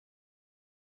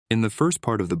In the first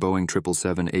part of the Boeing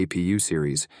 777 APU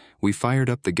series, we fired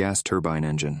up the gas turbine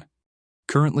engine.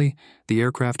 Currently, the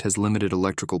aircraft has limited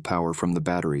electrical power from the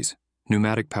batteries,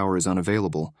 pneumatic power is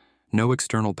unavailable, no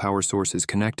external power source is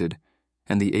connected,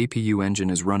 and the APU engine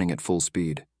is running at full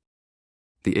speed.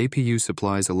 The APU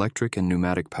supplies electric and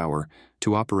pneumatic power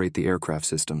to operate the aircraft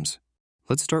systems.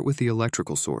 Let's start with the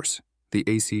electrical source, the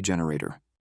AC generator.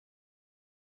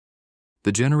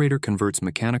 The generator converts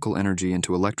mechanical energy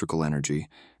into electrical energy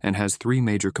and has three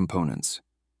major components: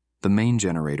 the main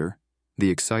generator,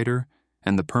 the exciter,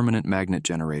 and the permanent magnet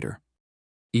generator.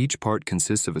 Each part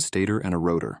consists of a stator and a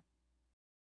rotor.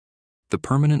 The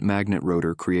permanent magnet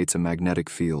rotor creates a magnetic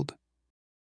field.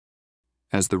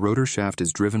 As the rotor shaft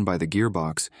is driven by the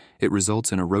gearbox, it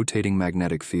results in a rotating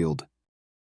magnetic field.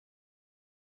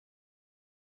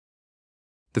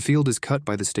 The field is cut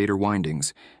by the stator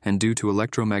windings, and due to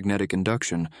electromagnetic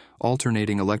induction,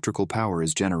 alternating electrical power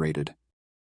is generated.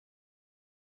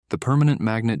 The permanent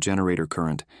magnet generator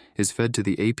current is fed to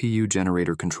the APU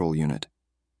generator control unit.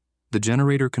 The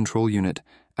generator control unit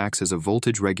acts as a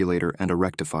voltage regulator and a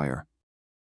rectifier.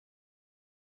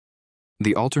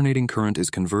 The alternating current is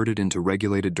converted into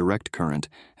regulated direct current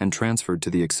and transferred to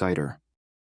the exciter.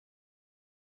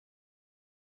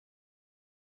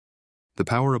 The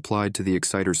power applied to the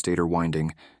exciter stator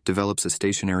winding develops a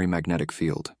stationary magnetic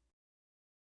field.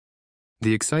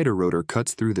 The exciter rotor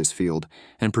cuts through this field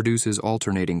and produces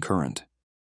alternating current.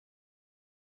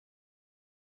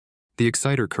 The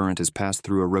exciter current is passed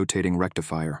through a rotating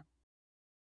rectifier.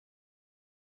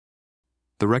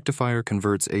 The rectifier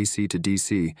converts AC to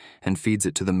DC and feeds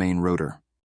it to the main rotor.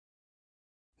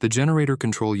 The generator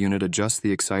control unit adjusts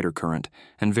the exciter current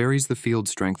and varies the field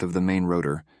strength of the main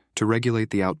rotor to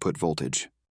regulate the output voltage.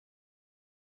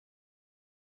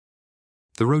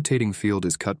 The rotating field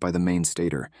is cut by the main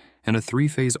stator, and a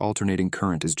three-phase alternating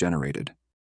current is generated.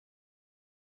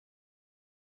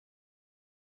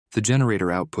 The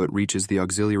generator output reaches the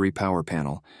auxiliary power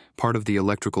panel, part of the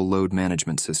electrical load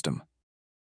management system.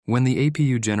 When the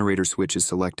APU generator switch is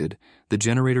selected, the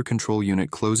generator control unit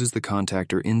closes the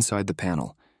contactor inside the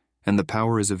panel, and the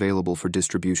power is available for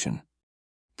distribution.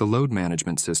 The load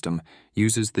management system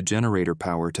uses the generator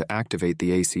power to activate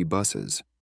the AC buses.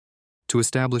 To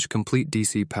establish complete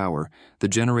DC power, the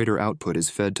generator output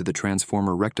is fed to the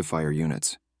transformer rectifier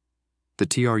units. The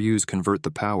TRUs convert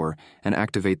the power and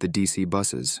activate the DC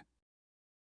buses.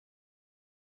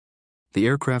 The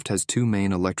aircraft has two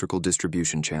main electrical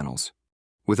distribution channels.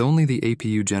 With only the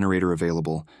APU generator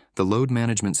available, the load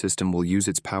management system will use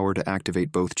its power to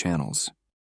activate both channels.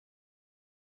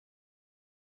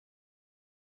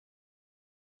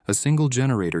 A single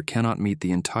generator cannot meet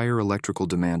the entire electrical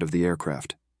demand of the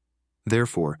aircraft.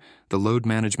 Therefore, the load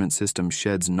management system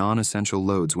sheds non-essential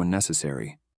loads when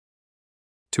necessary.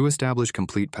 To establish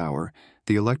complete power,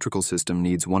 the electrical system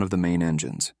needs one of the main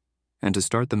engines, and to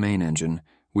start the main engine,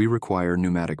 we require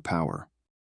pneumatic power.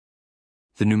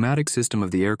 The pneumatic system of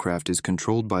the aircraft is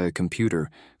controlled by a computer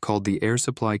called the Air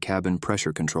Supply Cabin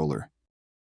Pressure Controller.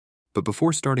 But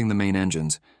before starting the main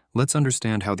engines, let's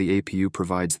understand how the APU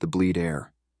provides the bleed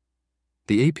air.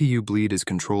 The APU bleed is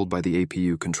controlled by the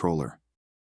APU controller.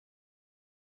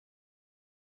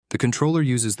 The controller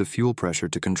uses the fuel pressure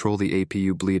to control the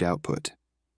APU bleed output.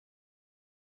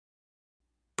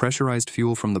 Pressurized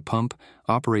fuel from the pump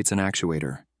operates an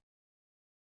actuator.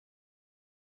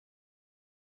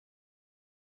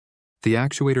 The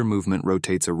actuator movement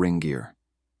rotates a ring gear.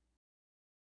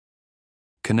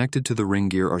 Connected to the ring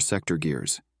gear are sector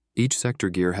gears. Each sector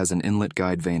gear has an inlet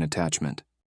guide vane attachment.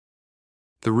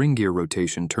 The ring gear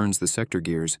rotation turns the sector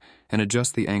gears and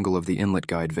adjusts the angle of the inlet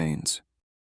guide vanes.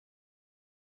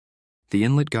 The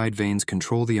inlet guide vanes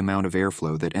control the amount of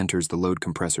airflow that enters the load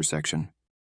compressor section.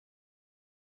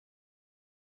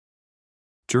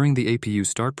 During the APU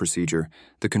start procedure,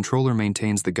 the controller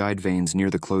maintains the guide vanes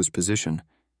near the closed position,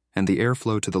 and the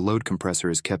airflow to the load compressor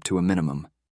is kept to a minimum.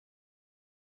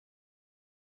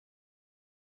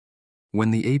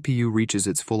 When the APU reaches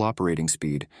its full operating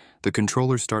speed, the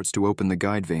controller starts to open the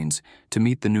guide vanes to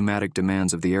meet the pneumatic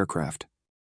demands of the aircraft.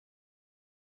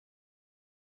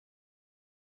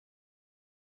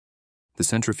 The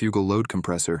centrifugal load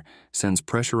compressor sends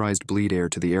pressurized bleed air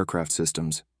to the aircraft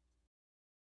systems.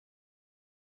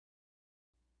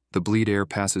 The bleed air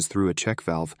passes through a check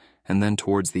valve and then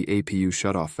towards the APU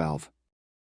shutoff valve.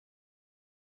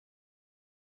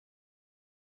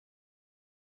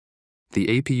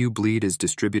 The APU bleed is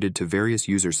distributed to various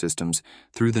user systems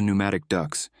through the pneumatic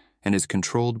ducts and is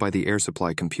controlled by the air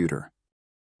supply computer.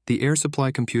 The air supply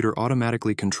computer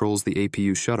automatically controls the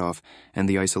APU shutoff and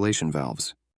the isolation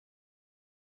valves.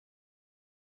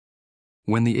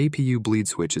 When the APU bleed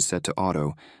switch is set to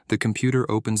auto, the computer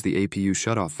opens the APU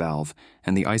shutoff valve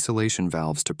and the isolation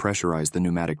valves to pressurize the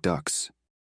pneumatic ducts.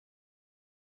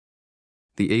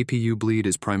 The APU bleed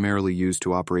is primarily used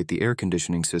to operate the air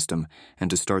conditioning system and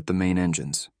to start the main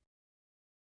engines.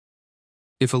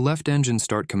 If a left engine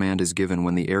start command is given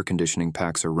when the air conditioning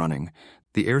packs are running,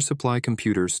 the air supply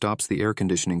computer stops the air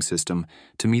conditioning system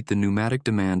to meet the pneumatic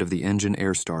demand of the engine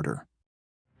air starter.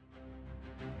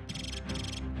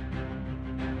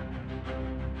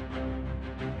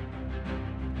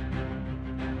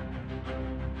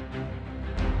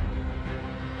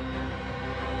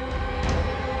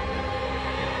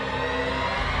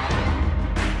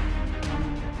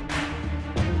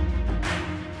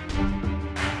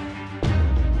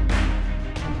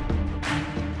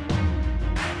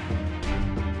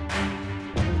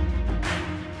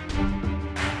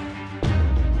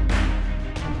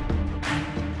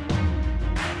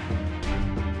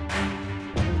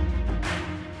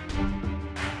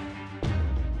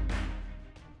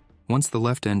 Once the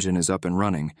left engine is up and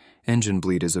running, engine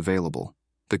bleed is available.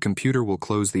 The computer will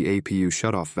close the APU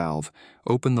shutoff valve,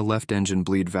 open the left engine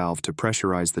bleed valve to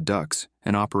pressurize the ducts,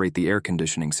 and operate the air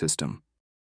conditioning system.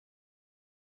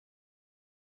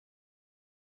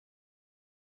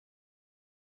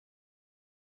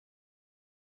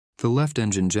 The left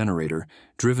engine generator,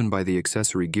 driven by the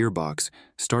accessory gearbox,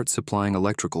 starts supplying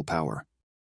electrical power.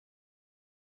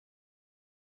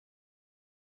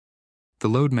 The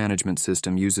load management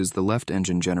system uses the left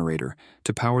engine generator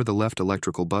to power the left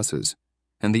electrical buses,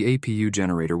 and the APU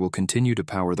generator will continue to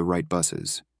power the right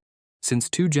buses.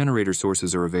 Since two generator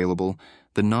sources are available,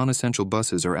 the non-essential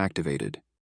buses are activated.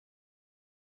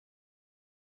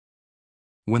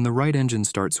 When the right engine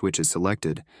start switch is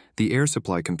selected, the air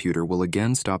supply computer will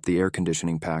again stop the air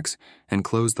conditioning packs and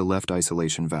close the left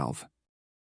isolation valve.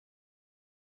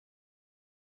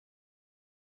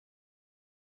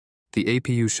 The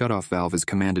APU shutoff valve is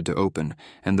commanded to open,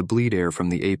 and the bleed air from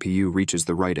the APU reaches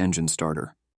the right engine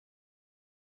starter.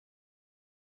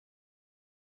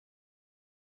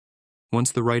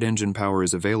 Once the right engine power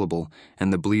is available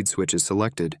and the bleed switch is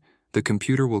selected, the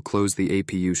computer will close the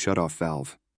APU shutoff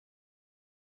valve.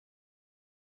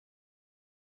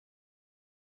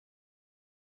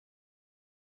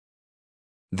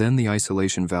 Then the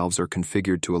isolation valves are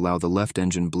configured to allow the left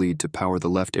engine bleed to power the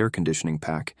left air conditioning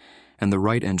pack, and the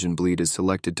right engine bleed is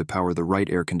selected to power the right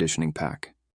air conditioning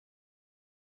pack.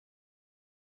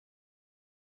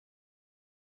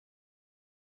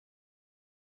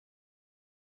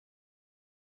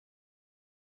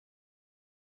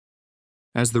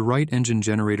 As the right engine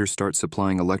generator starts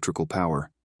supplying electrical power,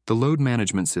 the load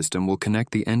management system will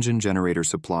connect the engine generator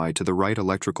supply to the right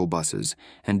electrical buses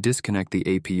and disconnect the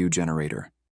APU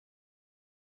generator.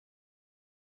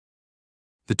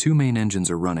 The two main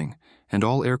engines are running, and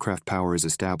all aircraft power is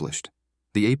established.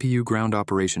 The APU ground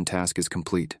operation task is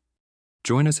complete.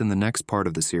 Join us in the next part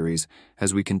of the series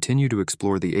as we continue to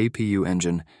explore the APU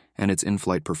engine and its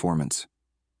in-flight performance.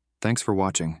 Thanks for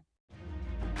watching.